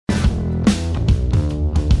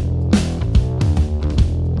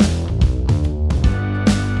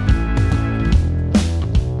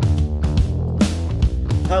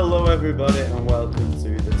everybody, and welcome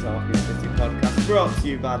to the Talking City podcast, brought to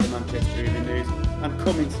you by the Manchester Evening News and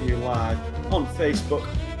coming to you live on Facebook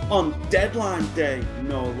on deadline day,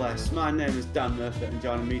 no less. My name is Dan Murphy, and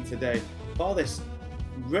joining me today for this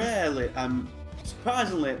rarely,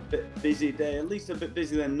 surprisingly a bit busy day, at least a bit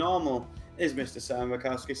busier than normal, is Mr. Simon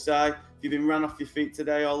Wachowski. Si, you've been ran off your feet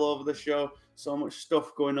today all over the show. So much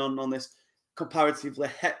stuff going on this comparatively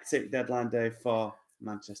hectic deadline day for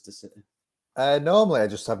Manchester City. Normally, I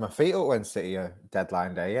just have my feet up when City are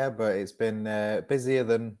deadline day, but it's been busier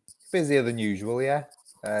than usual,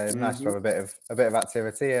 Nice to have a bit of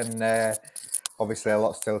activity, and obviously a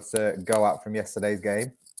lot still to go at from yesterday's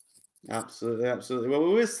game. Absolutely. Well,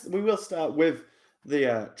 we will start with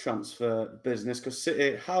the transfer business, because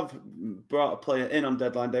City have brought a player in on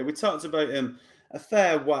deadline day. We talked about him a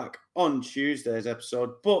fair whack on Tuesday's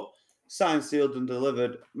episode, but signed, sealed and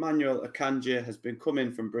delivered, Manuel Akanji has been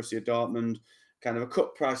coming from Borussia Dortmund, kind of a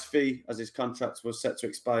cut price fee as his contract was set to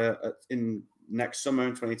expire in next summer in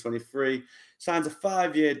 2023. Signs a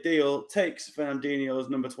 5-year deal, takes Fernandinho's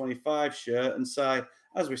number 25 shirt, and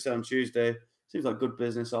as we said on Tuesday, seems like good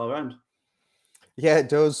business all around. Yeah, it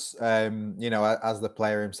does. As the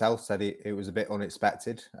player himself said, it was a bit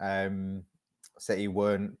unexpected. City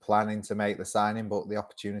weren't planning to make the signing, but the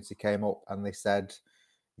opportunity came up and they said,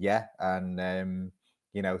 yeah, and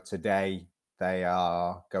today they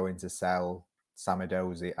are going to sell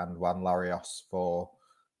Samadozi and Juan Larios for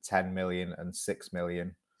 10 million and 6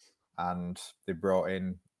 million, and they brought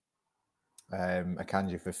in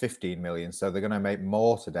Akanji for 15 million. So they're going to make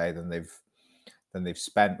more today than they've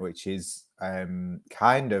spent, which is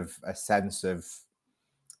kind of a sense of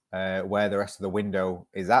where the rest of the window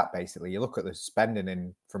is at. Basically, you look at the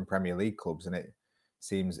spending from Premier League clubs, and it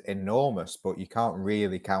seems enormous, but you can't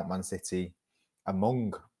really count Man City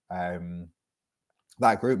among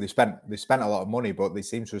that group. They spent a lot of money, but they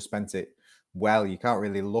seem to have spent it well. You can't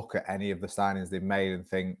really look at any of the signings they've made and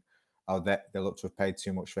think, oh, they look to have paid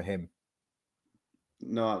too much for him.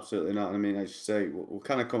 No, absolutely not. I mean, as you say, we'll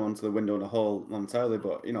kind of come onto the window in a whole momentarily,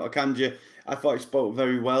 but Akanji, I thought he spoke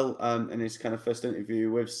very well in his kind of first interview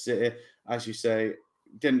with City. As you say,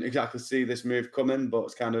 didn't exactly see this move coming, but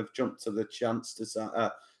it's kind of jumped to the chance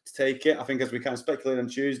to take it. I think, as we kind of speculated on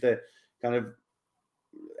Tuesday, kind of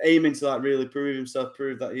aiming to really prove himself,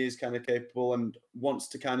 prove that he is kind of capable and wants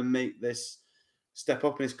to kind of make this step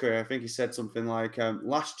up in his career. I think he said something like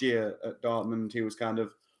last year at Dortmund, he was kind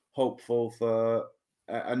of hopeful for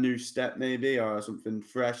a new step maybe, or something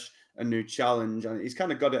fresh, a new challenge, and he's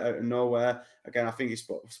kind of got it out of nowhere. Again, I think he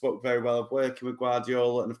spoke very well of working with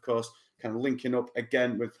Guardiola, and of course kind of linking up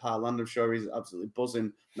again with Haaland. I'm sure he's absolutely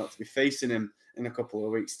buzzing not to be facing him in a couple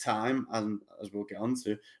of weeks' time, and as we'll get on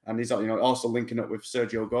to. And he's also linking up with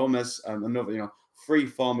Sergio Gomez, another 3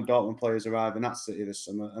 former Dortmund players arriving at City this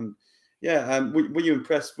summer. And were you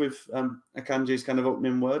impressed with Akanji's kind of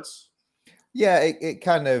opening words? Yeah, it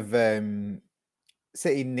kind of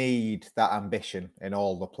City need that ambition in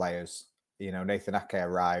all the players. Nathan Ake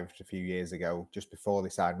arrived a few years ago, just before they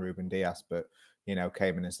signed Ruben Dias, but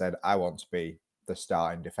came in and said, I want to be the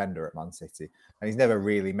starting defender at Man City. And he's never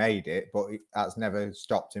really made it, but that's never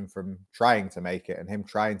stopped him from trying to make it. And him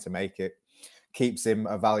trying to make it keeps him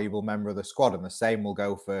a valuable member of the squad. And the same will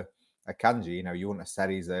go for Akanji. You wouldn't have said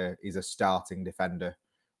he's a starting defender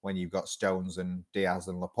when you've got Stones and Diaz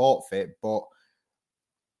and Laporte fit, but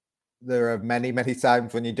there are many, many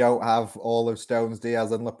times when you don't have all of Stones,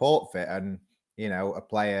 Diaz and Laporte fit. And, a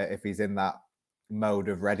player, if he's in that mode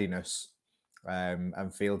of readiness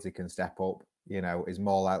and feels he can step up, is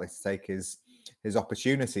more likely to take his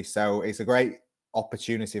opportunity. So it's a great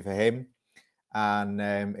opportunity for him. And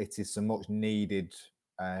it is some much needed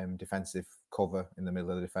defensive cover in the middle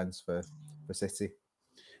of the defence for City.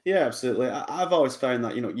 Yeah, absolutely. I've always found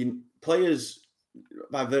that, players,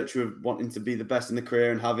 by virtue of wanting to be the best in the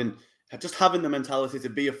career and having the mentality to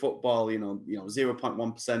be a football,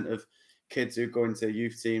 0.1% of kids who go into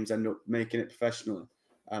youth teams end up making it professionally,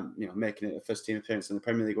 making it a first team appearance in the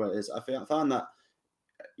Premier League, where it is. I found that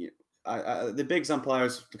the big example I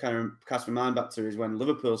was kind of cast my mind back to is when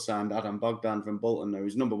Liverpool signed Adam Bogdan from Bolton. He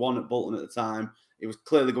was number 1 at Bolton at the time. He was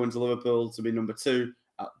clearly going to Liverpool to be number 2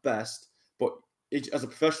 at best, but as a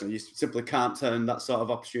professional, you simply can't turn that sort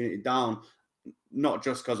of opportunity down, not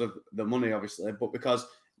just because of the money, obviously, but because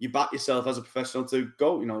you back yourself as a professional to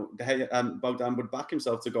go. Bogdan would back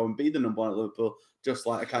himself to go and be the number 1 at Liverpool, just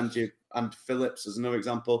like Akanji and Phillips as another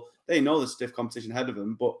example. They know the stiff competition ahead of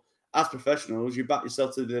them, but as professionals, you back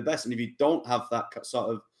yourself to be the best. And if you don't have that sort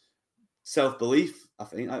of self-belief, I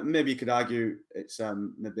think maybe you could argue it's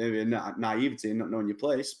maybe a naivety in not knowing your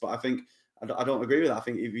place, but I think I don't agree with that. I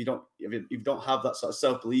think if you don't have that sort of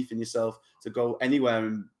self-belief in yourself to go anywhere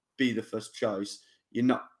and be the first choice,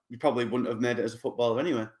 you probably wouldn't have made it as a footballer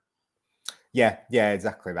anyway. Yeah,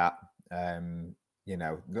 exactly that.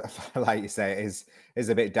 Like you say, it is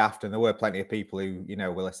a bit daft, and there were plenty of people who,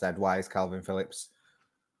 will have said, why is Calvin Phillips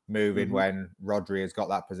moving when Rodri has got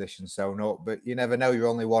that position sewn up? But you never know. You're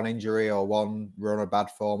only one injury or one run of bad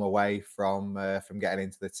form away from getting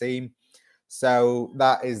into the team. So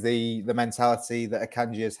that is the mentality that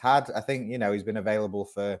Akanji has had. I think, he's been available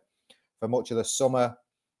for much of the summer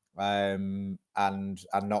and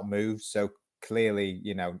not moved. So clearly,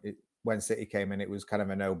 when City came in, it was kind of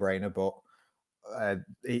a no-brainer. But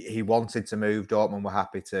he wanted to move. Dortmund were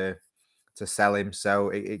happy to sell him, so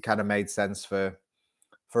it kind of made sense for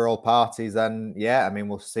all parties. And yeah, I mean,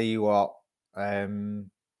 we'll see what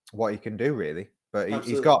he can do, really. But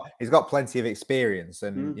he's got plenty of experience,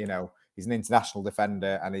 and he's an international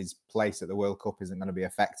defender, and his place at the World Cup isn't going to be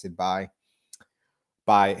affected by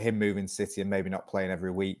him moving City and maybe not playing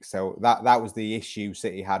every week. So that was the issue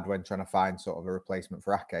City had when trying to find sort of a replacement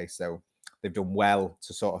for Ake. So they've done well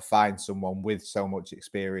to sort of find someone with so much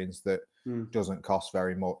experience that doesn't cost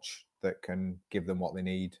very much, that can give them what they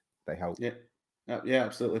need, they hope. Yeah,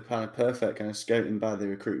 absolutely. Kind of perfect kind of scouting by the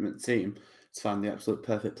recruitment team to find the absolute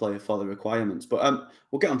perfect player for the requirements. But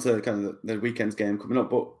we'll get on to kind of the weekend's game coming up.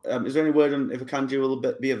 But is there any word on if Akanji will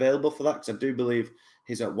be available for that? Because I do believe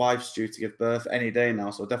his wife's due to give birth any day now.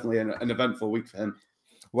 So definitely an eventful week for him.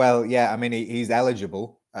 Well, yeah, I mean, he's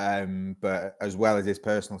eligible, but as well as his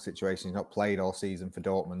personal situation, he's not played all season for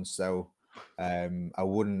Dortmund. So I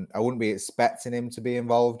wouldn't be expecting him to be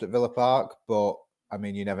involved at Villa Park. But I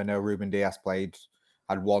mean, you never know. Ruben Dias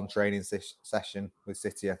had one training session with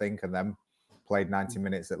City, I think, and then played 90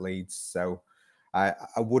 minutes at Leeds. So I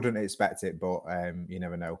wouldn't expect it, but you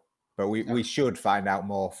never know. But we should find out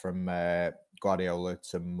more from Guardiola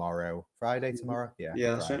Friday tomorrow. Yeah,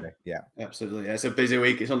 that's Friday. Right. Yeah, absolutely. Yeah, it's a busy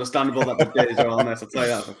week. It's understandable that the days are on this. I'll tell you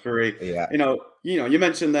that for free. Yeah. You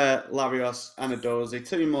mentioned there Larios and Edozie,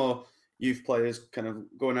 two more youth players kind of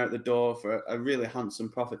going out the door for a really handsome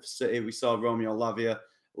profit for City. We saw Romeo Lavia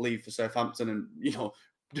leave for Southampton and,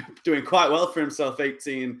 doing quite well for himself,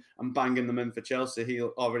 18 and banging them in for Chelsea. He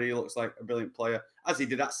already looks like a brilliant player, as he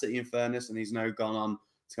did at City in fairness, and he's now gone on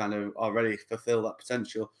to kind of already fulfill that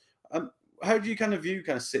potential. How do you kind of view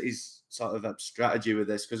City's sort of strategy with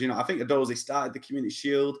this? Because, I think Edozie started the Community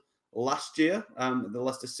Shield last year, the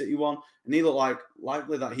Leicester City one, and he looked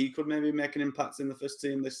likely that he could maybe make an impact in the first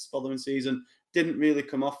team this following season. Didn't really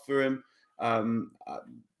come off for him.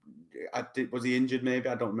 Was he injured maybe?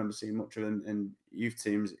 I don't remember seeing much of him in youth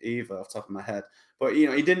teams either off the top of my head. But,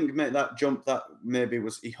 he didn't make that jump that maybe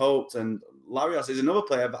he hoped. And Larios is another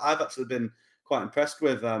player, but I've actually been quite impressed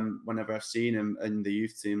with whenever I've seen him in the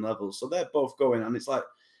youth team levels. So they're both going, and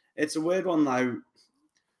it's a weird one now.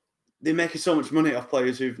 They're making so much money off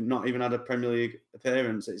players who've not even had a Premier League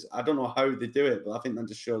appearance. I don't know how they do it, but I think that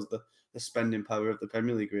just shows the spending power of the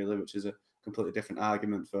Premier League, really, which is a completely different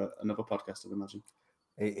argument for another podcast, I'd imagine.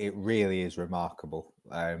 It really is remarkable.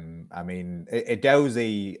 I mean,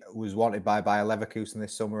 Edozie was wanted by Bayer Leverkusen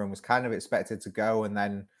this summer and was kind of expected to go, and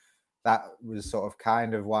then that was sort of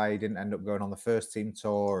kind of why he didn't end up going on the first team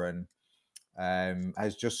tour, and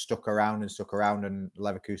has just stuck around. And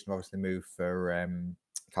Leverkusen obviously moved for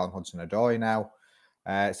Callum Hudson-Odoi now.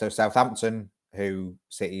 So Southampton, who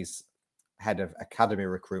City's head of academy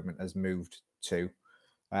recruitment has moved to,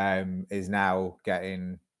 is now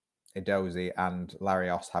getting Edozie and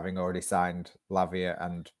Larios, having already signed Lavia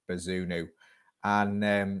and Bazunu. And,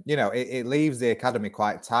 it leaves the academy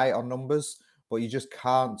quite tight on numbers, but you just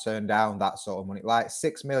can't turn down that sort of money. Like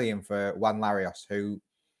 6 million for Juan Larios, who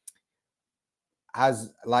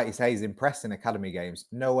has, like you say, he's impressed in academy games,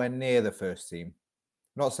 nowhere near the first team.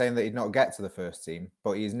 Not saying that he'd not get to the first team,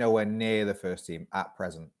 but he's nowhere near the first team at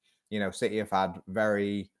present. City have had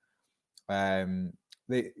very...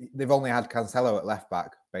 they've only had Cancelo at left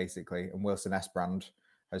back, basically, and Wilson Esbrand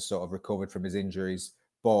has sort of recovered from his injuries,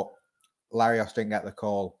 but Larios didn't get the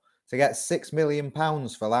call. To get £6 million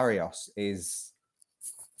for Larios is,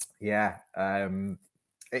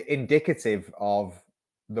 indicative of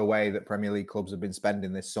the way that Premier League clubs have been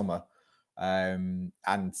spending this summer. And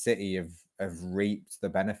City have reaped the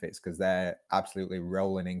benefits because they're absolutely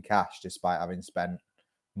rolling in cash despite having spent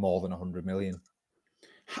more than 100 million.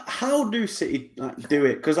 How do City do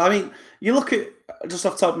it? Because, I mean, you look at, just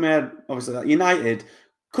off the top of my head, obviously, that United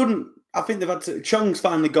couldn't, I think they've had to, Chung's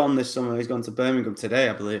finally gone this summer. He's gone to Birmingham today,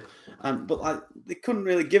 I believe. But they couldn't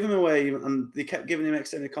really give him away, and they kept giving him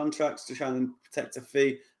extended contracts to try and protect a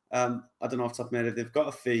fee. I don't know off the top of my head if they've got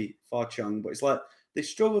a fee for Chung, but it's like they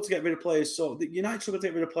struggle to get rid of players. So United struggle to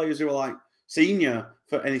get rid of players who are like senior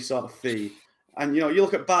for any sort of fee. And you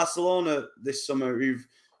look at Barcelona this summer, who've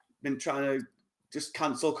been trying to just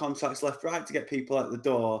cancel contracts left, right to get people out the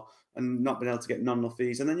door and not been able to get nominal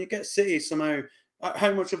fees. And then you get City somehow.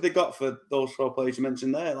 How much have they got for those 4 players you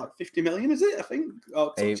mentioned there? Like 50 million, is it? I think,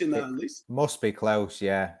 or touching that at least. Must be close,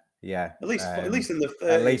 yeah. At least in the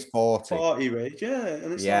 30, at least 40 range, yeah.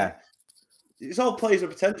 And it's like it's all players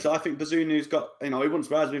with potential. I think Bazunu's got, he wouldn't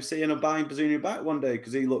surprise me if City buying Bazunu back one day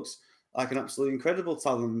because he looks like an absolutely incredible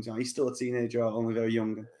talent. He's still a teenager, only very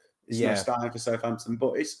young. And it's no starting for Southampton,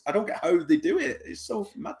 but I don't get how they do it. It's so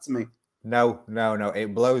mad to me. No.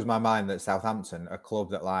 It blows my mind that Southampton, a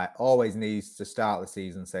club that like always needs to start the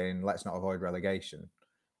season saying let's not avoid relegation,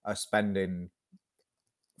 are spending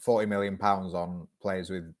 £40 million on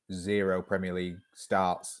players with 0 Premier League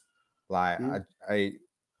starts. Like, but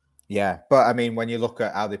I mean, when you look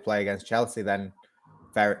at how they play against Chelsea, then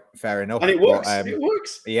fair enough. And it works. It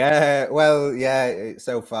works. Yeah, well, yeah,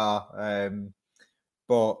 so far.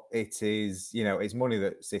 But it is, it's money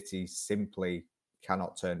that City simply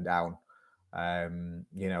cannot turn down.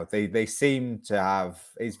 They seem to have.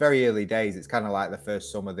 It's very early days. It's kind of like the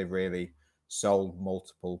first summer they've really sold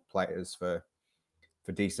multiple players for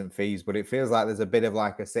decent fees, but it feels like there's a bit of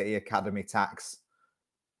like a City academy tax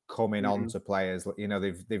coming on to players.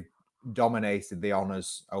 They've dominated the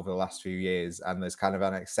honours over the last few years, and there's kind of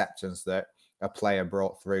an acceptance that a player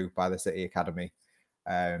brought through by the City academy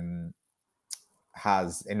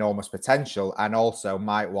has enormous potential and also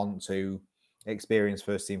might want to experience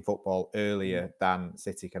first team football earlier than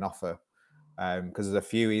City can offer. Because there's a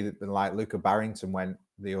few, either like Luca Barrington went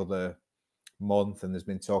the other month, and there's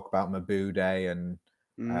been talk about Mabude and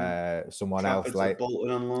someone else like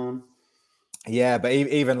Bolton on loan. Yeah, but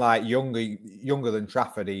even like younger than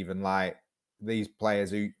Trafford, even like these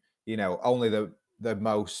players who only the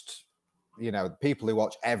most people who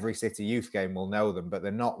watch every City youth game will know them, but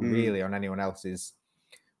they're not really on anyone else's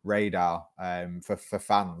radar for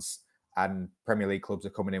fans. And Premier League clubs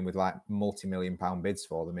are coming in with like multi-million-pound bids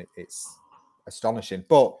for them. It's astonishing,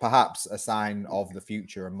 but perhaps a sign of the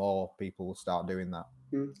future, and more people will start doing that.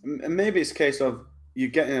 And maybe it's a case of you're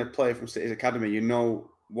getting a player from City's academy, you know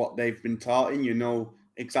what they've been taught in, you know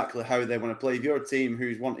exactly how they want to play. If you're a team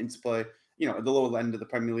who's wanting to play, at the lower end of the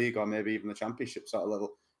Premier League or maybe even the Championship sort of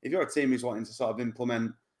level, if you're a team who's wanting to sort of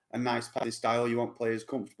implement a nice passing style, you want players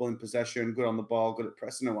comfortable in possession, good on the ball, good at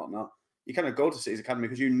pressing and whatnot, you kind of go to City's academy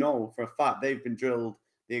because you know for a fact they've been drilled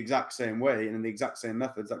the exact same way and in the exact same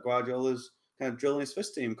methods that Guardiola's kind of drilling his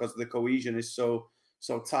first team, because the cohesion is so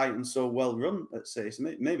tight and so well run at City. So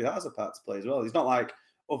maybe that has a part to play as well. It's not like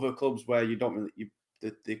other clubs where you don't really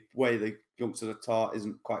the way the youngsters are taught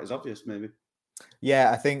isn't quite as obvious. Maybe. Yeah,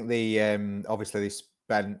 I think the obviously they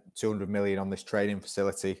spent 200 million on this training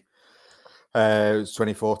facility. It was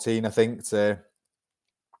 2014, I think, to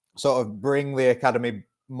sort of bring the academy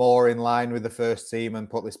more in line with the first team and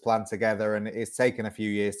put this plan together. And it's taken a few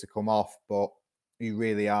years to come off, but you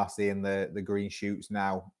really are seeing the green shoots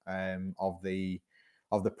now of the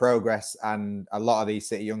progress. And a lot of these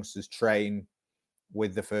City youngsters train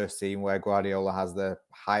with the first team where Guardiola has the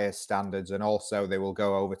highest standards, and also they will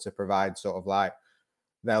go over to provide sort of like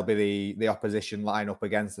they'll be the opposition line up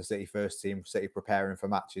against the City first team, City preparing for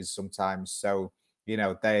matches sometimes. So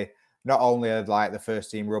they not only are like the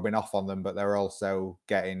first team rubbing off on them, but they're also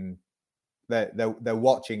getting they're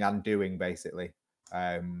watching and doing basically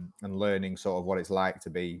and learning sort of what it's like to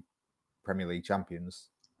be Premier League champions.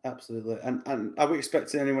 Absolutely. And are we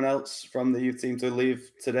expecting anyone else from the youth team to leave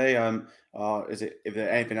today? Or is it, if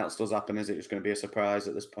anything else does happen, is it just going to be a surprise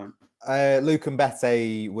at this point? Luke and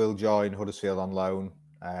Bete will join Huddersfield on loan.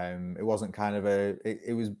 It wasn't kind of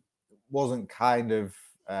wasn't kind of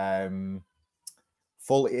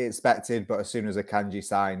fully expected, but as soon as Akanji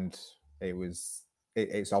signed,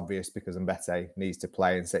 it's obvious because Mbete needs to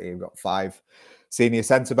play, and City have got 5 senior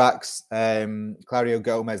centre backs. Claudio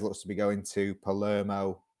Gomez looks to be going to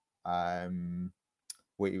Palermo,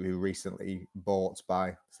 who recently bought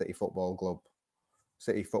by City Football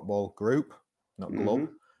Group, not Club.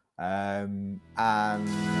 And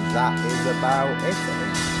that is about it, I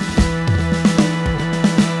think.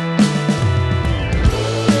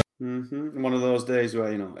 One of those days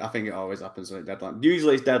where, I think it always happens at deadline.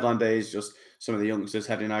 Usually it's deadline days, just some of the youngsters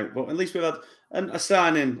heading out. But at least we've had a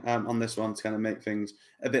sign-in on this one to kind of make things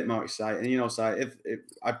a bit more exciting. Si, if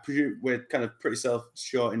I presume we're kind of pretty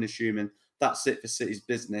self-short in assuming that's it for City's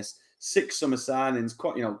business. 6 summer signings,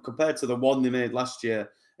 quite, compared to the one they made last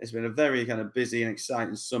year, it's been a very kind of busy and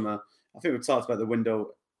exciting summer. I think we've talked about the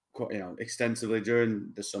window quite, extensively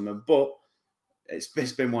during the summer, but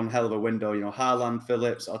it's been one hell of a window. Haaland,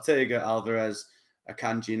 Phillips, Ortega, Alvarez,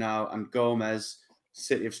 Akanji now, and Gomez.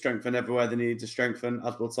 City have strengthened everywhere they need to strengthen,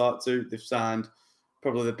 as we'll talk to. They've signed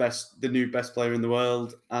probably the new best player in the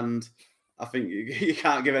world, and I think you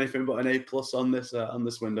can't give anything but an A+ on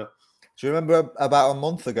this window. Do you remember about a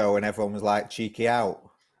month ago when everyone was like cheeky out?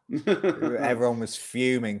 Everyone was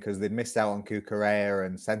fuming because they'd missed out on Cucurella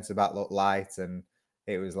and centre back looked light, and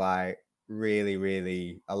it was like really,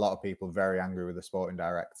 really a lot of people very angry with the sporting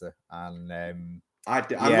director. And I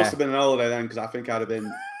must have been on holiday then, because I think I'd have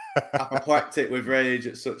been apoplectic with rage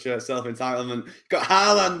at such a self-entitlement. Got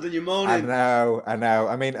Haaland and you're moaning. I know.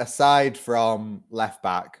 I mean, aside from left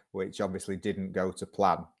back, which obviously didn't go to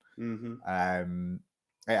plan,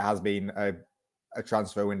 it has been a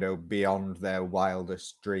transfer window beyond their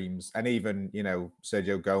wildest dreams. And even,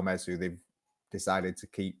 Sergio Gomez, who they've decided to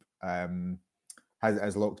keep,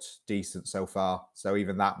 has looked decent so far. So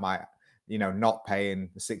even that might, not paying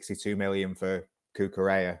 62 million for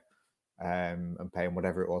Cucurella, and paying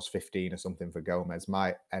whatever it was, 15 or something for Gomez,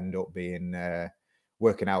 might end up being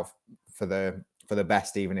working out for the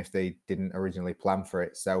best, even if they didn't originally plan for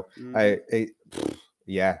it. So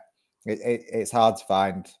it's hard to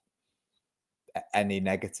find any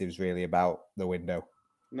negatives really about the window.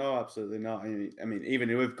 No, absolutely not. I mean,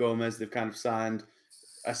 even with Gomez, they've kind of signed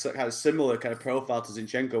a kind of similar kind of profile to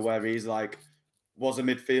Zinchenko, where he's was a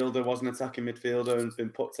midfielder, was an attacking midfielder, and been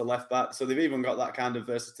put to left back. So they've even got that kind of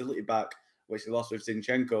versatility back, which they lost with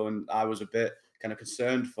Zinchenko. And I was a bit kind of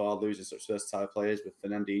concerned for losing such versatile players, with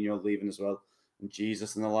Fernandinho leaving as well, and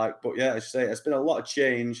Jesus and the like. But yeah, I should say it's been a lot of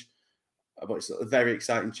change, but it's a very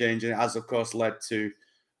exciting change, and it has, of course, led to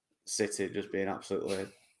City just being absolutely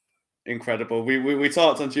incredible. We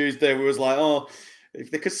talked on Tuesday. We was like, oh,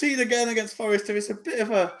 if they concede again against Forest, if it's a bit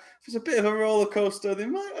of a roller coaster, there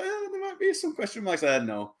might be some question marks there.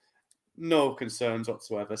 No concerns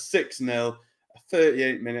whatsoever. 6-0, a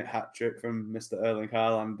 38-minute hat trick from Mr. Erling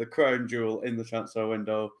Haaland, the crown jewel in the transfer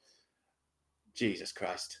window. Jesus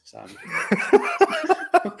Christ, Sam.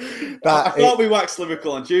 I thought we waxed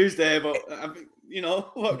lyrical on Tuesday, but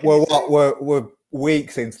we're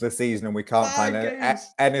weeks into the season and we can't find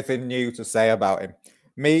anything new to say about him.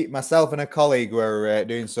 Myself and a colleague were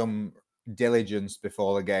doing some diligence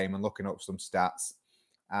before the game and looking up some stats,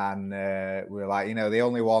 and we were like,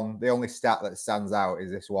 the only stat that stands out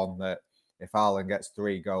is this one, that if Haaland gets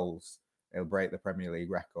 3 goals, he'll break the Premier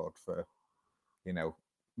League record for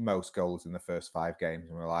most goals in the first 5 games.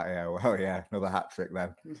 And we're like, another hat trick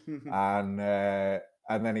then.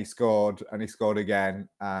 and then he scored again,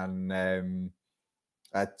 and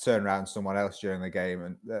I turned around to someone else during the game,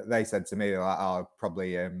 and they said to me, like, I'll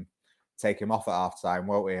probably take him off at half time,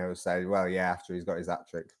 won't we? I was saying, well, yeah, after he's got his hat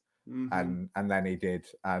trick. And then he did.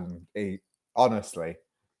 And he honestly,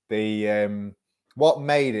 what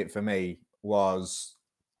made it for me was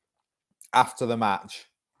after the match,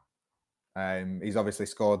 he's obviously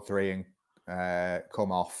scored 3 and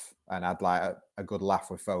come off and had like a good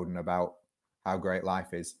laugh with Foden about how great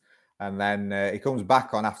life is. And then he comes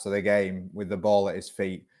back on after the game with the ball at his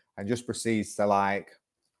feet and just proceeds to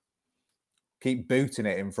keep booting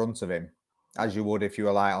it in front of him, as you would if you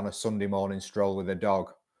were on a Sunday morning stroll with a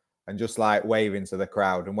dog, and just waving to the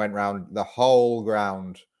crowd, and went round the whole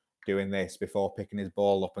ground doing this before picking his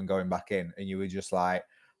ball up and going back in. And you were just like,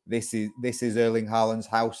 this is Erling Haaland's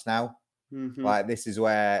house now. This is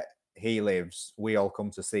where he lives. We all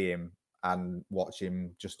come to see him and watch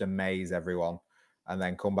him just amaze everyone, and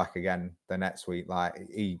then come back again the next week.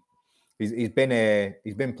 He's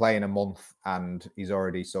been playing a month, and he's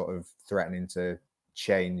already sort of threatening to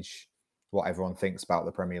change what everyone thinks about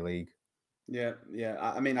the Premier League. Yeah.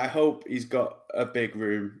 I mean, I hope he's got a big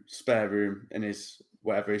spare room in his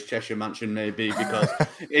whatever his Cheshire mansion may be, because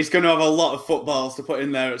he's going to have a lot of footballs to put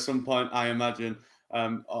in there at some point, I imagine.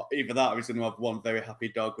 Or either that, or he's going to have one very happy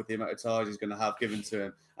dog with the amount of toys he's going to have given to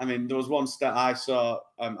him. I mean, there was one stat I saw,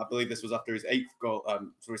 I believe this was after his 8th goal,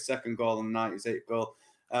 so his 2nd goal on the night, his 8th goal.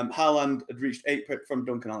 Haaland had reached 8 from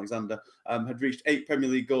Duncan Alexander, had reached 8 Premier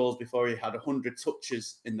League goals before he had 100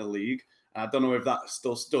 touches in the league. I don't know if that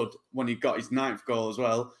still stood when he got his 9th goal as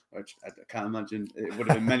well, which I can't imagine it would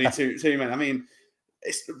have been many too many. I mean,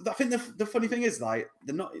 I think the funny thing is, they're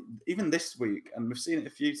not even this week, and we've seen it a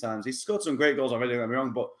few times. He's scored some great goals already, don't get me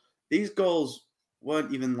wrong, but these goals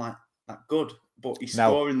weren't even that good. But he's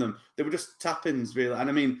scoring them. They were just tap-ins, really. And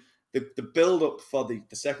I mean, the build-up for the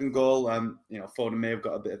 2nd goal, Foden may have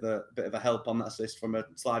got a bit of a help on that assist from a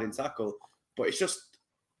sliding tackle, but it's just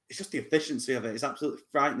the efficiency of it. It's absolutely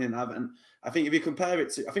frightening. And I think if you compare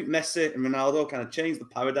it to, I think Messi and Ronaldo kind of changed the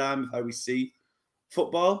paradigm of how we see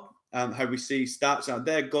football, how we see stats.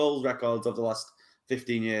 Their goals records of the last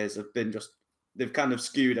 15 years have been they've kind of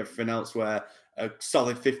skewed everything else, where a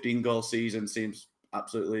solid 15-goal season seems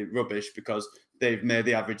absolutely rubbish because they've made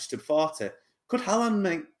the average to 40. Could Haaland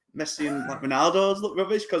make Messi and like Ronaldo's look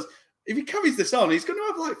rubbish? Because if he carries this on, he's going to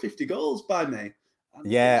have like 50 goals by May. And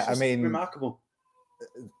yeah, I mean, remarkable.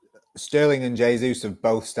 Sterling and Jesus have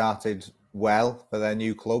both started well for their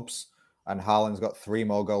new clubs, and Haaland's got 3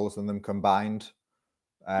 more goals than them combined.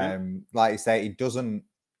 Like you say,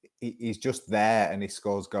 he's just there and he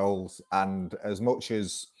scores goals. And as much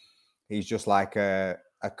as he's just like a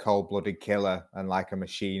cold-blooded killer and like a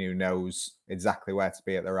machine who knows exactly where to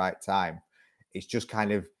be at the right time, it's just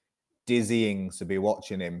kind of dizzying to be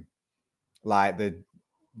watching him. Like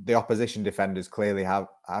the opposition defenders clearly have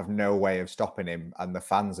no way of stopping him, and the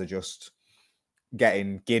fans are just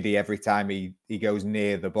getting giddy every time he goes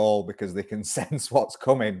near the ball because they can sense what's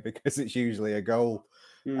coming, because it's usually a goal.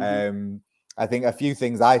 Mm-hmm. I think a few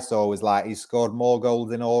things I saw was like he's scored more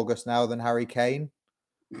goals in August now than Harry Kane,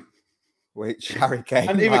 which Harry Kane...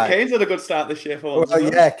 And even Kane's had a good start this year for once.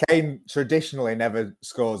 Well, yeah, Kane traditionally never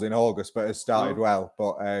scores in August, but has started well.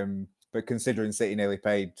 But considering City nearly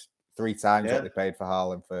paid 3 times what they paid for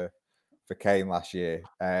Haaland for Kane last year,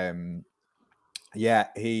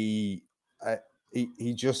 he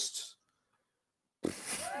just...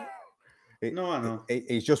 I know.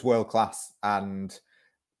 He's just world class, and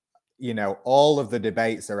all of the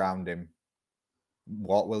debates around him.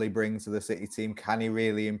 What will he bring to the City team? Can he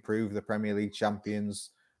really improve the Premier League champions?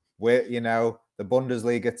 With the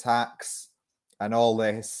Bundesliga tax and all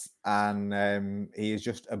this, and he is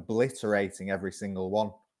just obliterating every single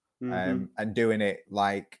one, and doing it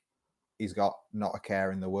like he's got not a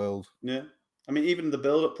care in the world. Yeah, I mean, even the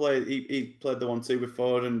build-up play, he played the 1-2 with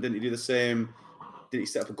Ford, and didn't he do the same? Did he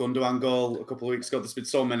set up a Gundogan goal a couple of weeks ago? There's been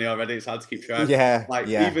so many already; it's hard to keep track.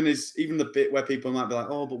 Even the bit where people might be like,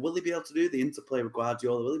 "Oh, but will he be able to do the interplay with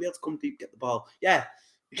Guardiola? Will he be able to come deep, get the ball?" Yeah,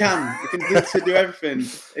 he can. He can do everything.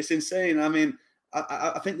 It's insane. I mean,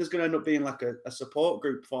 I think there's going to end up being like a support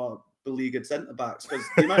group for beleaguered centre backs, because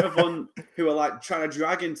the amount of one who are like trying to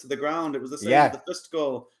drag him to the ground. It was the same with the first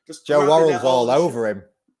goal. Just Joe Worrell's all over him.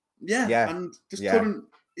 Yeah, and just couldn't.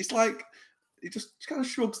 It's like he just kind of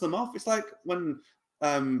shrugs them off. It's like when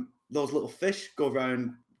those little fish go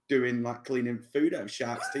around doing like cleaning food out of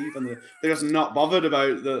sharks' teeth, and they're just not bothered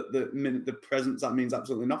about the presence. That means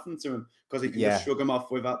absolutely nothing to him, because he can just shrug them off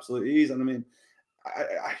with absolute ease. And I mean,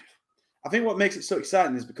 I think what makes it so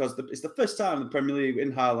exciting is because it's the first time in the Premier League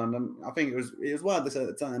in Haaland, and I think it was wild they said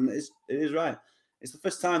at the time. It is right. It's the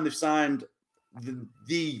first time they've signed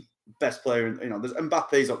the best player. There's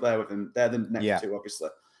Mbappe's up there with him. They're the next two, obviously.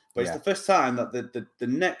 But it's the first time that the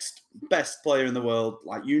next best player in the world,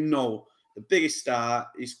 like the biggest star,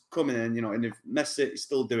 is coming in. And if Messi is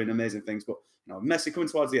still doing amazing things, but Messi coming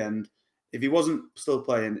towards the end, if he wasn't still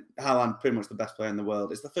playing, Haaland pretty much the best player in the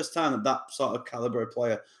world. It's the first time that sort of caliber of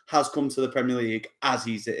player has come to the Premier League as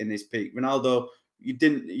he's in his peak. Ronaldo, he's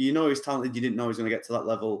talented. You didn't know he was going to get to that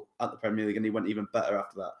level at the Premier League, and he went even better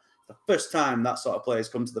after that. The first time that sort of player has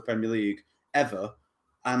come to the Premier League ever,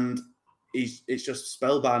 and it's just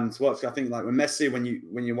spellbound to watch. I think like with Messi,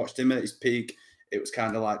 when you watched him at his peak, it was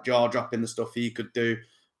kind of like jaw dropping the stuff he could do.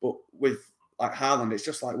 But with like Haaland, it's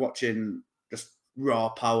just like watching just raw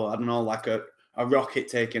power. I don't know, like a rocket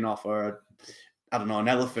taking off, or an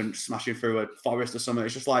elephant smashing through a forest or something.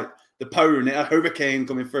 It's just like the power in it, a hurricane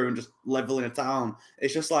coming through and just leveling a town.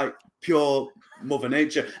 It's just like pure Mother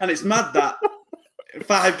Nature, and it's mad that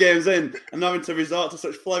 5 games in and having to resort to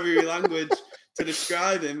such flowery language to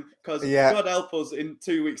describe him, because God help us in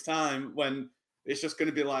 2 weeks' time when it's just going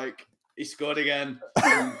to be like he scored again.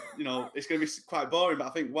 And, it's going to be quite boring. But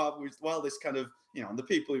I think while this kind of the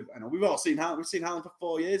people we've all seen Haaland. We've seen Haaland for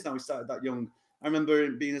 4 years now. We started that young. I remember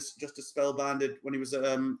him being just as spellbinded when he was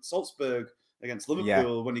at Salzburg against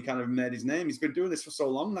Liverpool when he kind of made his name. He's been doing this for so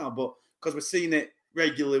long now, but because we're seeing it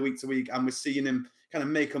regularly week to week, and we're seeing him kind of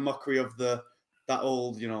make a mockery of the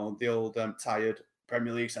old tired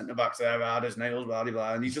Premier League centre-backs there, hard as nails, blah, blah,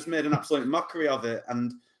 blah. And he's just made an absolute mockery of it.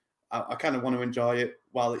 And I kind of want to enjoy it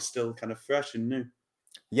while it's still kind of fresh and new.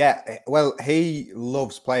 Yeah, well, he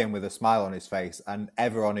loves playing with a smile on his face, and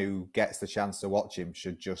everyone who gets the chance to watch him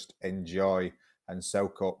should just enjoy and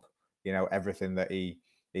soak up, everything that he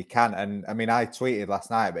can. And I mean, I tweeted last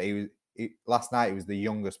night, but last night he was the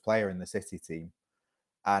youngest player in the City team.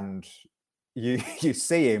 And you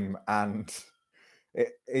see him, and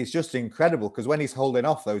it's just incredible, because when he's holding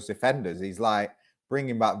off those defenders, he's like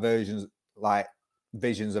bringing back visions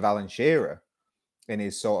of Alan Shearer in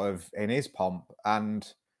his pomp.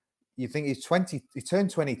 And you think he turned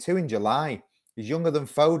 22 in July. He's younger than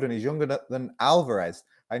Foden. He's younger than Alvarez.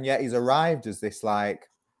 and yet he's arrived as this like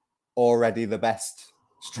already the best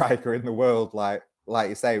striker in the world. Like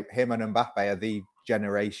you say, him and Mbappe are the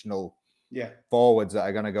generational forwards that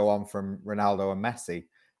are going to go on from Ronaldo and Messi.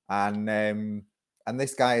 And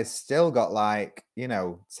this guy has still got like,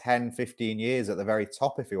 10, 15 years at the very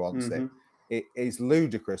top if he wants it. It is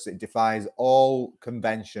ludicrous. It defies all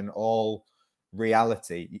convention, all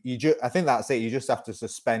reality. I think that's it. You just have to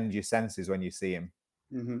suspend your senses when you see him.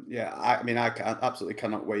 Yeah, I absolutely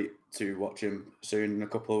cannot wait to watch him soon in a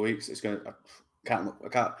couple of weeks. I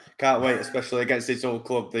can't wait, especially against this old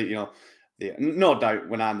club that no doubt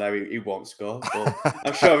when I'm there he won't score, but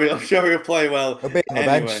I'm sure he'll play well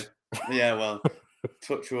anyway. Yeah, well,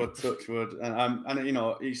 touch wood, and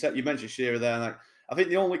you mentioned Shearer there, and I think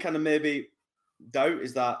the only kind of maybe doubt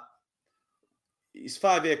is that his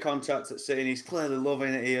 5-year contract at City, and he's clearly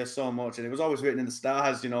loving it here so much, and it was always written in the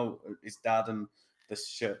stars, his dad and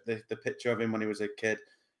the picture of him when he was a kid.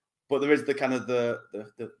 But there is the kind of the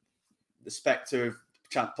spectre of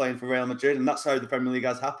playing for Real Madrid, and that's how the Premier League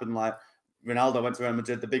has happened. Like Ronaldo went to Real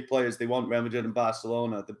Madrid, the big players, they want Real Madrid and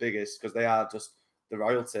Barcelona, the biggest, because they are just the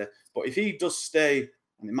royalty. But if he does stay,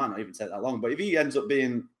 and it might not even take that long, but if he ends up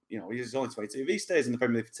being, he's only 22, if he stays in the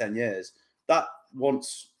Premier League for 10 years, that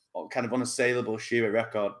once kind of unassailable Shearer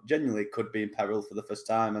record genuinely could be in peril for the first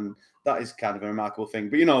time, and that is kind of a remarkable thing.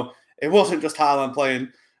 But it wasn't just Haaland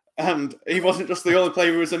playing, and he wasn't just the only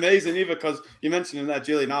player who was amazing either, because you mentioned in there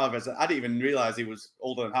Julian Alvarez. I didn't even realise he was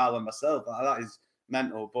older than Haaland myself. That is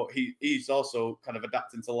mental, but he's also kind of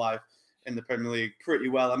adapting to life in the Premier League pretty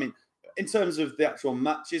well. I mean, in terms of the actual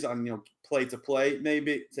matches and play to play,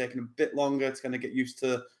 maybe taking a bit longer to kind of get used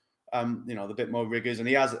to the bit more rigors, and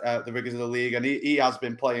he has the rigors of the league, and he has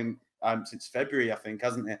been playing since February, I think,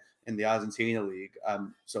 hasn't he, in the Argentina league?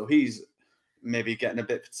 So he's maybe getting a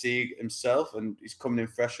bit fatigued himself, and he's coming in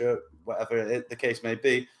fresher, whatever the case may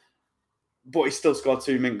be. But he still scored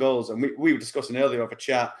 2 mint goals, and we were discussing earlier over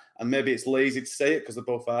chat, and maybe it's lazy to say it because they're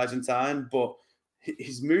both Argentine, but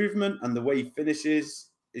his movement and the way he finishes,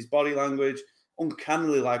 his body language,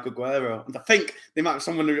 uncannily like Aguero. And I think they might have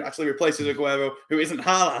someone who actually replaces Aguero who isn't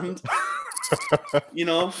Haaland.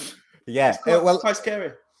 Yeah, it's quite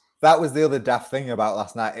scary. That was the other daft thing about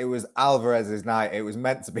last night. It was Alvarez's night. It was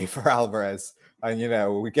meant to be for Alvarez. And,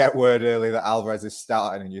 we get word early that Alvarez is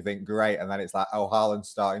starting, and you think, great. And then it's like, oh, Haaland's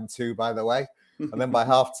starting too, by the way. And then by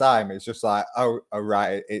half time, it's just like, oh,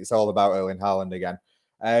 right, it's all about Erling Haaland again.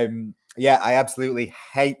 Yeah, I absolutely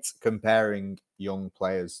hate comparing young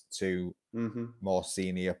players to more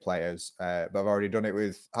senior players. But I've already done it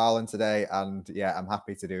with Haaland today. And, yeah, I'm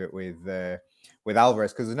happy to do it with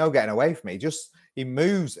Alvarez, because there's no getting away from it. He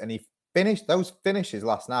moves, and he finished. Those finishes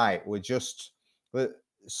last night were just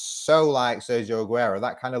so like Sergio Aguero,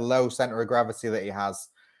 that kind of low center of gravity that he has,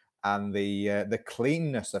 and the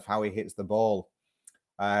cleanness of how he hits the ball.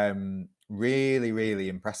 Really, really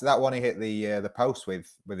impressive. That one he hit the post with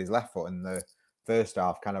his left foot in the first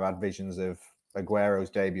half kind of had visions of Aguero's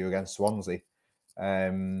debut against Swansea.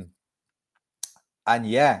 And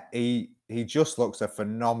yeah, he just looks a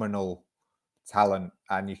phenomenal talent,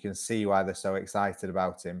 and you can see why they're so excited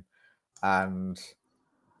about him. And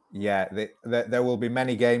yeah, there will be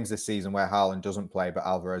many games this season where Haaland doesn't play, but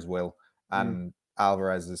Alvarez will. And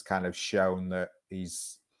Alvarez has kind of shown that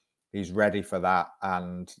he's ready for that.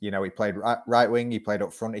 And, he played right wing, he played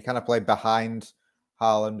up front, he kind of played behind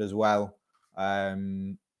Haaland as well.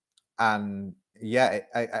 And yeah,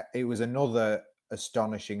 it was another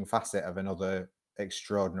astonishing facet of another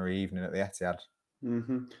extraordinary evening at the Etihad.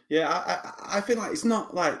 Yeah, I feel like it's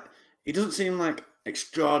not like, he doesn't seem like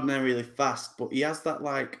extraordinarily fast, but he has that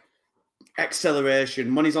like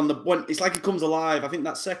acceleration when he's it's like he comes alive. I think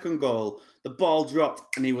that second goal, the ball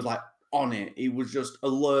dropped and he was like on it. He was just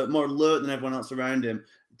more alert than everyone else around him.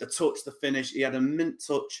 The touch, the finish, he had a mint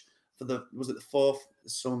touch for was it the fourth?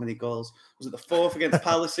 There's so many goals. Was it the fourth against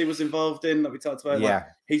Palace he was involved in that we talked about? Yeah. Like,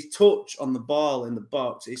 his touch on the ball in the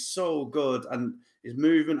box is so good, and his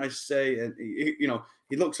movement, I should say, and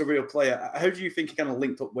he looks a real player. How do you think he kind of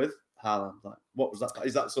linked up with Haaland? Like, what was that?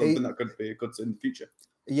 Is that something that could be good in the future?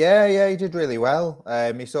 Yeah, he did really well.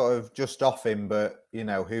 He sort of just off him, but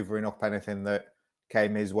hoovering up anything that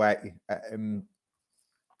came his way.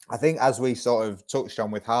 I think, as we sort of touched on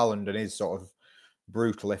with Haaland and his sort of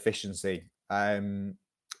brutal efficiency,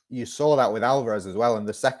 you saw that with Alvarez as well. And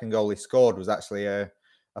the second goal he scored was actually a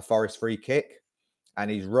Forest free kick, and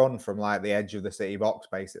he's run from like the edge of the City box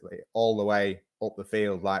basically all the way up the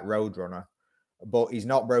field like Roadrunner. But he's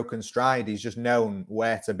not broken stride. He's just known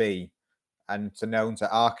where to be, and known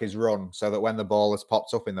to arc his run so that when the ball has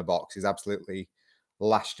popped up in the box, he's absolutely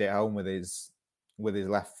lashed it home with his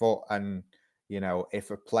left foot. And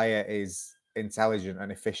if a player is intelligent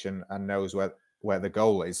and efficient and knows where the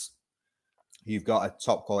goal is, you've got a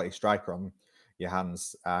top quality striker on your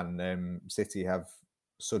hands, and City have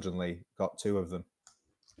suddenly got two of them.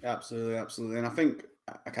 Absolutely. And I think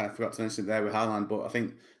I kind of forgot to mention it there with Haaland, but I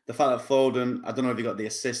think the fact that Foden, I don't know if he got the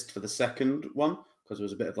assist for the second one because there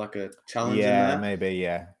was a bit of like a challenge in there. Maybe,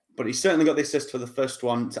 yeah. But he certainly got the assist for the first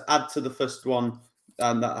one. To add to the first one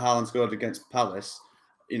that Haaland scored against Palace,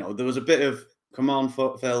 there was a bit of, come on,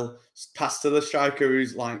 Phil, pass to the striker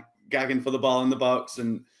who's like gagging for the ball in the box,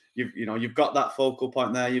 and you've got that focal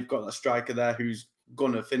point there. You've got that striker there who's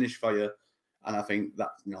gonna finish for you. And I think that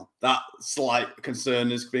that slight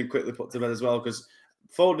concern has been quickly put to bed as well, because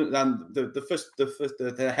Foden and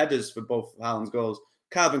the headers for both Haaland's goals,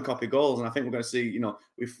 carbon copy goals, and I think we're going to see.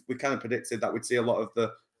 We kind of predicted that we'd see a lot of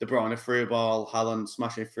the De Bruyne through ball, Haaland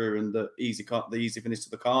smashing through, and the easy finish to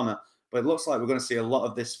the corner. But it looks like we're going to see a lot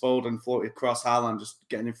of this Foden floated cross, Haaland just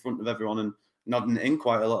getting in front of everyone and nodding it in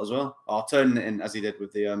quite a lot as well, or turning it in as he did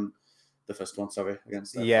with the first one. Sorry,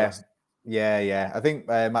 against Forest. Yeah. I think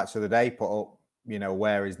Match of the Day put up,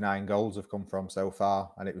 where his 9 goals have come from so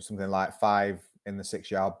far. And it was something like 5 in the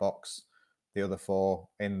 6-yard box, the other 4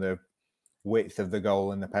 in the width of the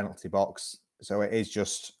goal in the penalty box. So it is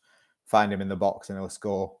just find him in the box and he'll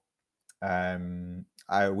score.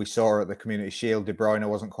 We saw at the Community Shield, De Bruyne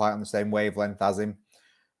wasn't quite on the same wavelength as him.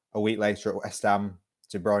 A week later at West Ham,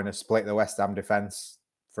 De Bruyne split the West Ham defence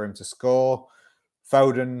for him to score.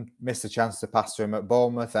 Foden missed a chance to pass to him at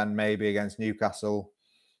Bournemouth, and maybe against Newcastle.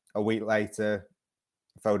 A week later,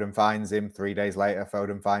 Foden finds him. 3 days later,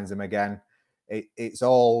 Foden finds him again. It's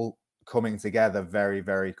all coming together very,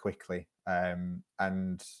 very quickly. And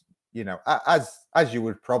as you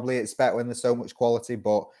would probably expect when there's so much quality,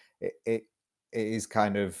 but it is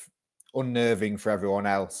kind of unnerving for everyone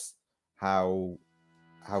else how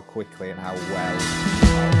quickly and how well.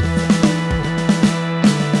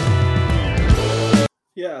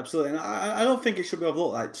 Yeah, absolutely. And I don't think it should be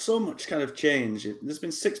overlooked. Like, so much kind of change. There's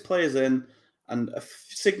been 6 players in, and a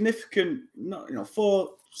significant, 4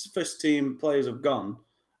 first team players have gone.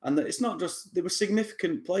 And it's not just, there were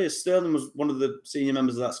significant players. Sterling was one of the senior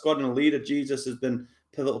members of that squad and a leader. Jesus has been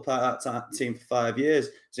a pivotal part of that team for 5 years.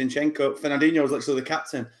 Zinchenko, Fernandinho was actually the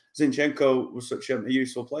captain. Zinchenko was such a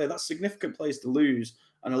useful player. That's significant players to lose.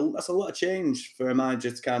 And that's a lot of change for a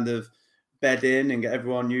manager to kind of bed in and get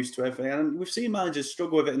everyone used to everything. And we've seen managers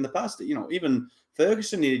struggle with it in the past. Even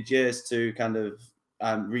Ferguson needed years to kind of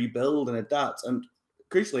rebuild and adapt. And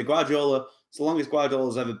crucially, Guardiola, so long as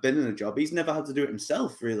Guardiola's ever been in a job, he's never had to do it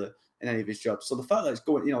himself, really, in any of his jobs. So the fact that it's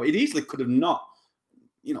going, it easily could have not,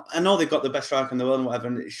 I know they've got the best striker in the world and whatever,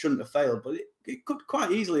 and it shouldn't have failed, but it could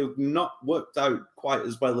quite easily have not worked out quite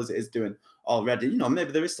as well as it is doing already.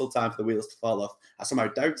 Maybe there is still time for the wheels to fall off. I somehow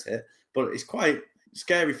doubt it, but it's quite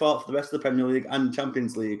scary thought for the rest of the Premier League and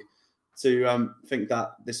Champions League to think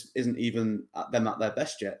that this isn't even them at their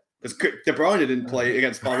best yet. Because De Bruyne didn't play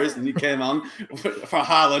against Forest, and he came on for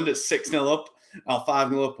Haaland at 6-0 up, or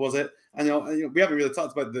 5-0 up, was it? And we haven't really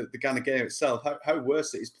talked about the kind of game itself. How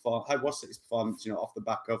was City's performance? Off the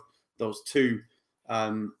back of those 2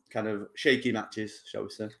 kind of shaky matches, shall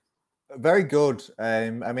we say? Very good. I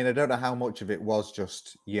don't know how much of it was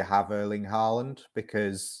just you have Erling Haaland,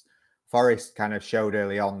 because Forest kind of showed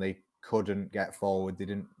early on they couldn't get forward. They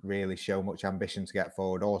didn't really show much ambition to get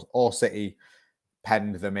forward, or City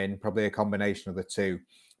penned them in, probably a combination of the 2.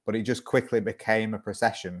 But it just quickly became a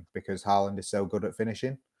procession because Haaland is so good at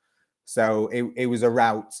finishing. So it was a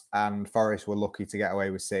rout, and Forest were lucky to get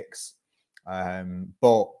away with 6.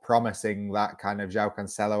 But promising that kind of João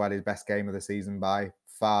Cancelo had his best game of the season by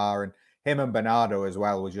far. And him and Bernardo as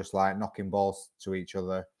well were just like knocking balls to each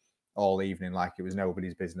other all evening like it was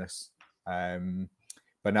nobody's business.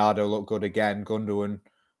 Bernardo looked good again. Gundogan,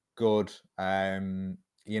 good.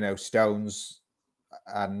 Stones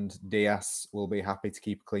and Diaz will be happy to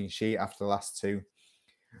keep a clean sheet after the last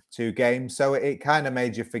two games. So it kind of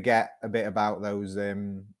made you forget a bit about those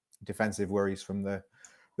defensive worries from the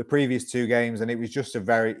previous 2 games. And it was just a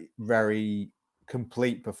very, very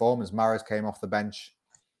complete performance. Mahrez came off the bench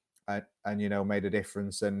and made a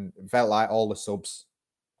difference, and it felt like all the subs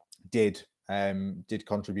did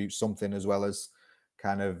contribute something, as well as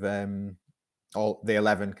kind of all the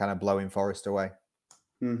 11 kind of blowing Forest away.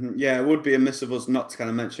 Mm-hmm. Yeah, it would be amiss of us not to kind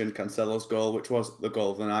of mention Cancelo's goal, which was the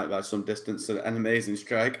goal of the night by some distance, an amazing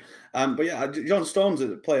strike. But yeah, John Stones,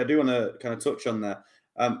 a player I do want to kind of touch on there.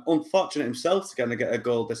 Unfortunate himself to kind of get a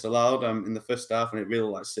goal disallowed in the first half, and it really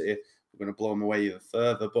like City were going to blow him away even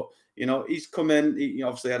further. But he's come in. He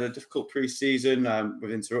obviously had a difficult pre-season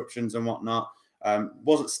with interruptions and whatnot.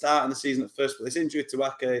 Wasn't starting the season at first, but this injury to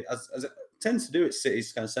Ake has tends to do at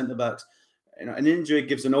City's kind of centre backs. You know, an injury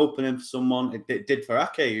gives an opening for someone. It did for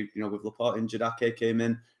Ake. You know, with Laporte injured, Ake came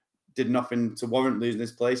in, did nothing to warrant losing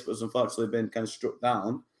his place, but has unfortunately been kind of struck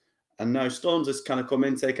down. And now Stones has kind of come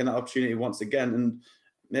in, taking that opportunity once again, and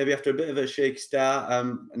maybe after a bit of a shaky start,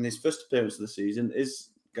 in his first appearance of the season, is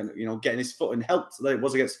going to, you know, getting his foot in. Helped that it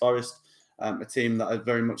was against Forest, a team that are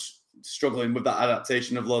very much struggling with that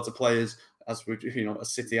adaptation of loads of players, as we, you know,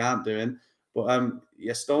 as City aren't doing. But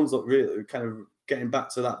yeah, Stones look really kind of getting back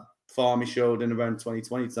to that form he showed in around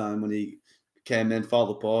 2020 time when he came in for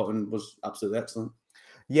Laporte and was absolutely excellent.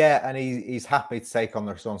 Yeah, and he's happy to take on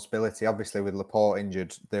the responsibility. Obviously, with Laporte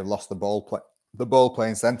injured, they've lost the ball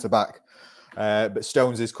playing centre back. But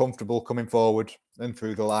Stones is comfortable coming forward and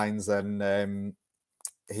through the lines, and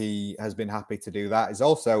he has been happy to do that. It's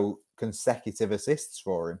also consecutive assists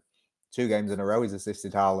for him. 2 games in a row he's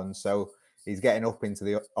assisted Haaland, so he's getting up into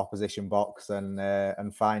the opposition box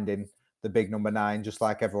and finding the big number 9, just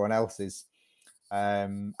like everyone else is.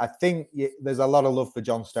 I think there's a lot of love for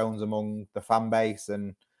John Stones among the fan base,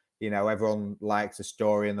 and you know, everyone likes a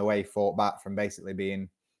story and the way he fought back from basically being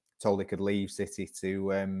told he could leave City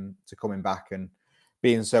to coming back and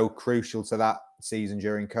being so crucial to that season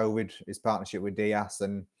during COVID, his partnership with Diaz.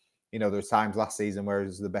 And you know, there were times last season where he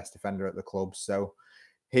was the best defender at the club, so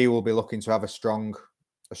he will be looking to have a strong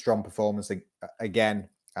performance again.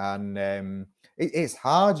 And it's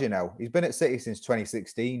hard, you know. He's been at City since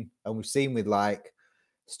 2016, and we've seen with like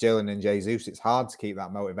Sterling and Jesus, it's hard to keep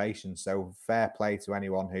that motivation. So fair play to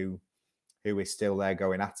anyone who is still there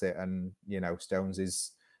going at it. And you know, Stones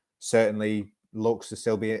is certainly looks to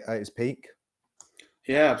still be at his peak.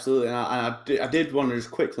 Yeah, absolutely. And I did want to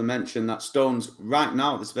just quickly mention that Stones right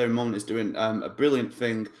now at this very moment is doing a brilliant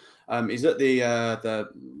thing. He's at the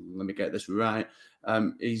let me get this right.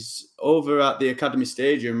 He's over at the Academy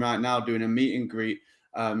Stadium right now doing a meet and greet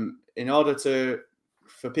in order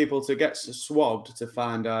for people to get swabbed to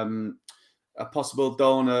find a possible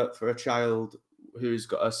donor for a child who's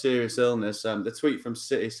got a serious illness. The tweet from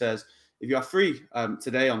City says, if you are free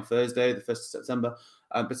today on Thursday, the 1st of September,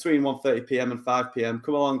 between 1:30 p.m. and 5 p.m,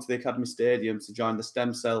 come along to the Academy Stadium to join the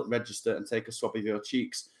stem cell register and take a swab of your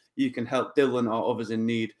cheeks. You can help Dylan or others in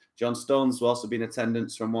need. John Stones will also be in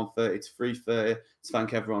attendance from 1:30 to 3:30 to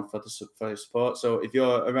thank everyone for your support. So if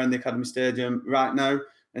you're around the Academy Stadium right now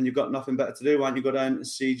and you've got nothing better to do, why don't you go down and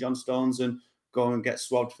see John Stones and go and get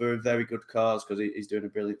swabbed for a very good cause, because he's doing a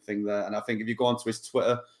brilliant thing there. And I think if you go onto his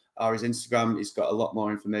Twitter or his Instagram, he's got a lot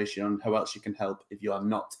more information on how else you can help if you are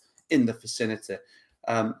not in the vicinity.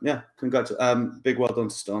 Yeah, congratulations. Big well done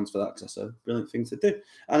to Stones for that, because that's a brilliant thing to do.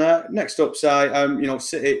 And next up, Si, you know,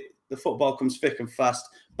 City, the football comes thick and fast.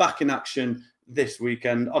 Back in action this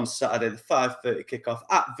weekend on Saturday, the 5:30 kickoff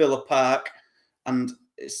at Villa Park. And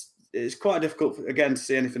it's quite difficult, again, to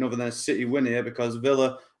see anything other than a City win here, because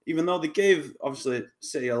Villa, even though they gave, obviously,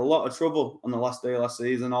 City a lot of trouble on the last day of last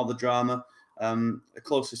season, all the drama, the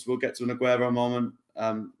closest we'll get to an Aguero moment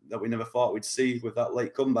that we never thought we'd see with that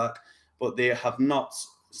late comeback. But they have not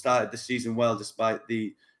started the season well, despite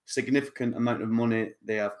the significant amount of money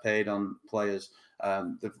they have paid on players.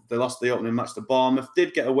 They lost the opening match to Bournemouth,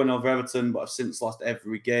 did get a win over Everton, but have since lost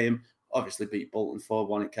every game. Obviously beat Bolton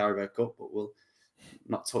 4-1 at Carabao Cup, but we'll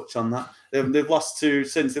not touch on that. They've lost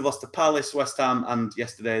to Palace, West Ham, and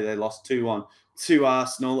yesterday they lost 2-1 to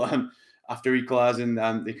Arsenal after equalising.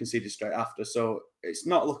 They conceded straight after. So it's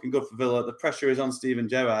not looking good for Villa. The pressure is on Steven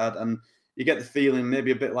Gerrard, and you get the feeling,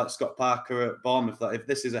 maybe a bit like Scott Parker at Bournemouth, that if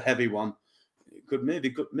this is a heavy one, it could maybe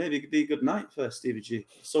be a good night for Stevie G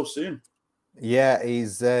so soon. Yeah,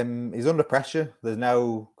 he's under pressure. There's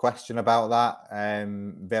no question about that.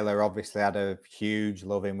 Villa obviously had a huge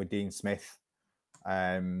love-in with Dean Smith,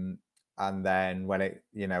 and then when it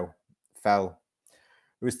fell,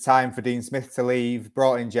 it was time for Dean Smith to leave.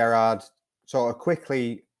 Brought in Gerrard, sort of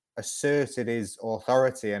quickly asserted his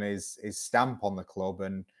authority and his stamp on the club,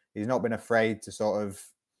 and he's not been afraid to sort of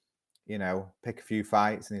pick a few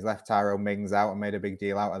fights, and he's left Tyrone Mings out and made a big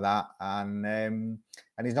deal out of that. And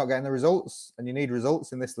he's not getting the results. And you need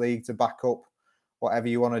results in this league to back up whatever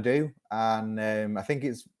you want to do. And I think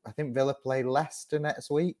Villa play Leicester next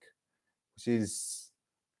week, which is,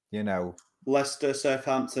 Leicester,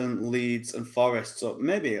 Southampton, Leeds, and Forest. So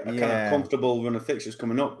maybe a kind of comfortable run of fixtures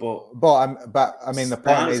coming up. But I mean, the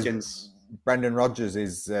point is, Brendan Rodgers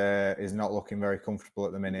is not looking very comfortable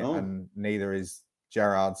at the minute, and neither is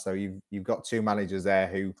Gerrard. So you've got 2 managers there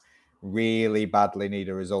who really badly need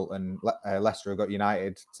a result, and Leicester have got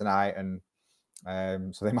United tonight, and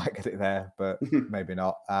so they might get it there, but maybe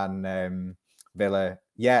not. And Villa,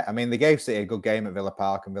 I mean, they gave City a good game at Villa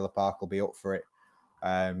Park, and Villa Park will be up for it.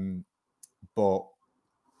 But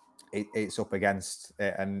it's up against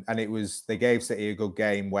it. And they gave City a good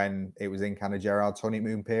game when it was in kind of Gerrard's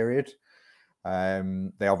honeymoon period.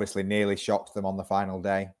 They obviously nearly shocked them on the final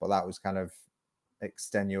day, but that was kind of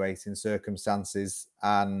extenuating circumstances.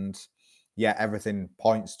 And yeah, everything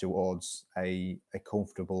points towards a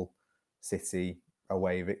comfortable City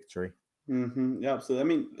away victory. Yeah, absolutely. I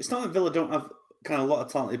mean, it's not that Villa don't have kind of a lot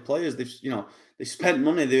of talented players. They spent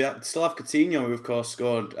money. They still have Coutinho, who of course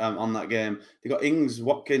scored on that game. They got Ings,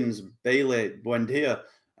 Watkins, Bailey, Buendia,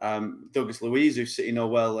 Douglas Luiz, who City know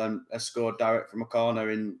well and has scored direct from a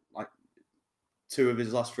corner in like 2 of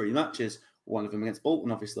his last 3 matches. One of them against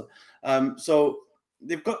Bolton, obviously. So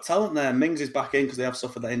they've got talent there. Mings is back in because they have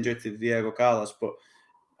suffered that injury to Diego Carlos, but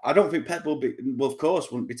I don't think Pep of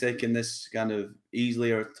course, wouldn't be taking this kind of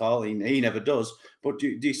easily or at all. He never does. But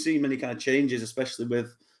do you see many kind of changes, especially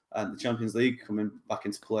with the Champions League coming back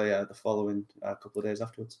into play the following couple of days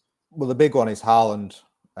afterwards? Well, the big one is Haaland.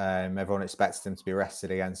 Everyone expected him to be rested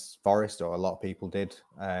against Forest, or a lot of people did.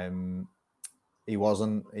 He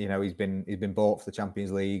wasn't. He's been bought for the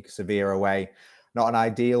Champions League. Sevilla away, not an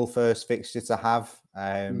ideal first fixture to have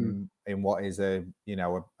in what is a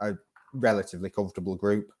relatively comfortable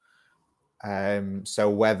group. So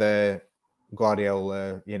whether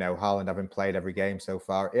Guardiola, Haaland having played every game so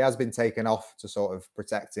far, it has been taken off to sort of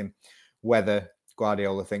protect him. Whether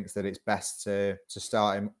Guardiola thinks that it's best to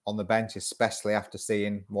start him on the bench, especially after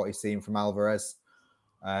seeing what he's seen from Alvarez,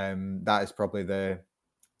 that is probably the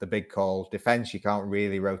big call. Defense, you can't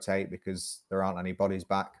really rotate because there aren't any bodies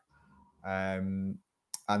back. And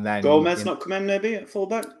then Gomez not come in maybe at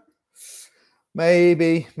fullback.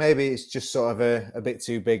 Maybe it's just sort of a bit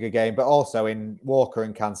too big a game. But also in Walker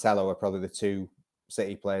and Cancelo are probably the 2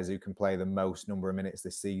 City players who can play the most number of minutes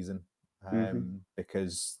this season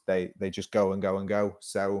because they just go and go and go.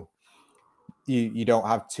 So you don't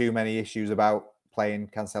have too many issues about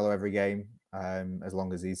playing Cancelo every game as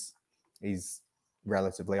long as he's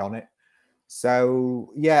relatively on it.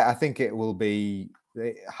 So yeah, I think it will be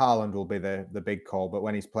Haaland will be the big call. But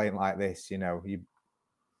when he's playing like this,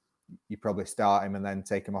 you probably start him and then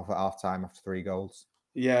take him off at half-time after 3 goals.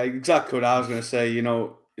 Yeah, exactly what I was going to say.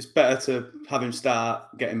 It's better to have him start,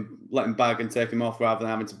 let him bag and take him off rather than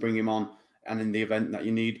having to bring him on and in the event that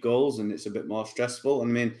you need goals and it's a bit more stressful. I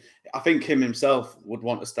mean, I think him himself would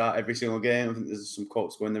want to start every single game. I think there's some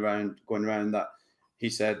quotes going around that he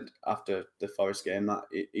said after the Forest game that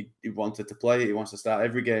he wanted to play. He wants to start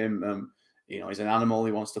every game. He's an animal.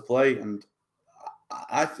 He wants to play. And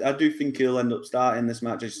I do think he'll end up starting this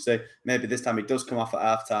match. As you say, maybe this time he does come off at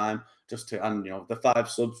half-time. The 5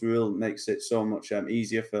 subs rule makes it so much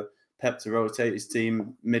easier for Pep to rotate his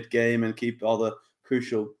team mid-game and keep all the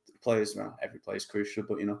crucial players. Well, every player is crucial,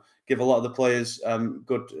 but give a lot of the players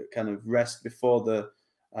good kind of rest before the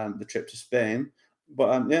trip to Spain. But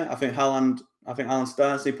I think Haaland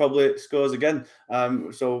starts. He probably scores again.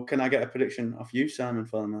 So can I get a prediction off you, Simon,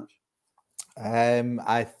 for the match?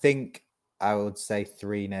 I think I would say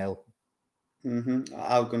 3-0. I'm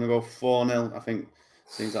going to go 4-0. I think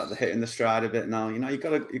seems like they're hitting the stride a bit now. You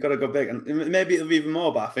got to go big, and maybe it'll be even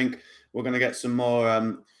more. But I think we're going to get some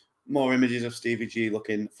more images of Stevie G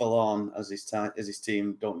looking full on as his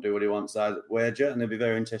team don't do what he wants at wager, and it'll be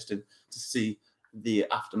very interesting to see the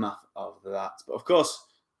aftermath of that. But of course,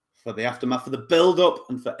 for the aftermath, for the build-up,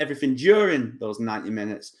 and for everything during those 90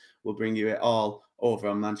 minutes, we'll bring you it all over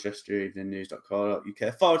on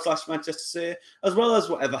manchestereveningnews.co.uk/Manchester City, as well as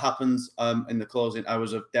whatever happens in the closing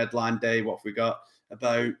hours of deadline day. What have we got?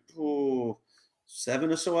 About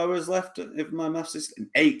 7 or so hours left, if my maths is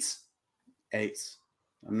 8.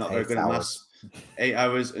 I'm not very good at maths. 8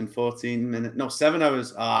 hours and 14 minutes. No, 7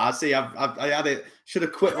 hours. I see. I had it. Should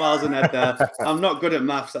have quit while I was in head there. I'm not good at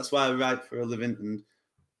maths. That's why I write for a living and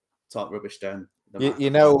talk rubbish down.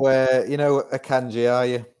 You know Akanji, are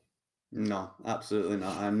you? No, absolutely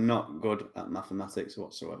not. I'm not good at mathematics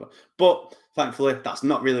whatsoever. But thankfully, that's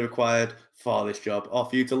not really required for this job or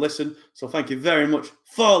for you to listen. So thank you very much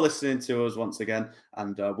for listening to us once again.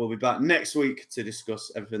 And we'll be back next week to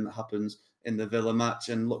discuss everything that happens in the Villa match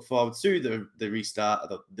and look forward to the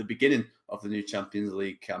restart of the beginning of the new Champions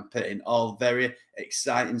League campaign. All very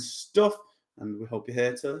exciting stuff. And we hope you're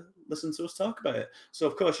here to listen to us talk about it. So,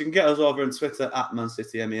 of course, you can get us over on Twitter at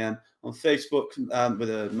ManCityMEN, on Facebook with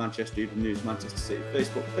a Manchester Evening News Manchester City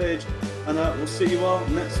Facebook page. And we'll see you all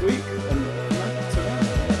next week. And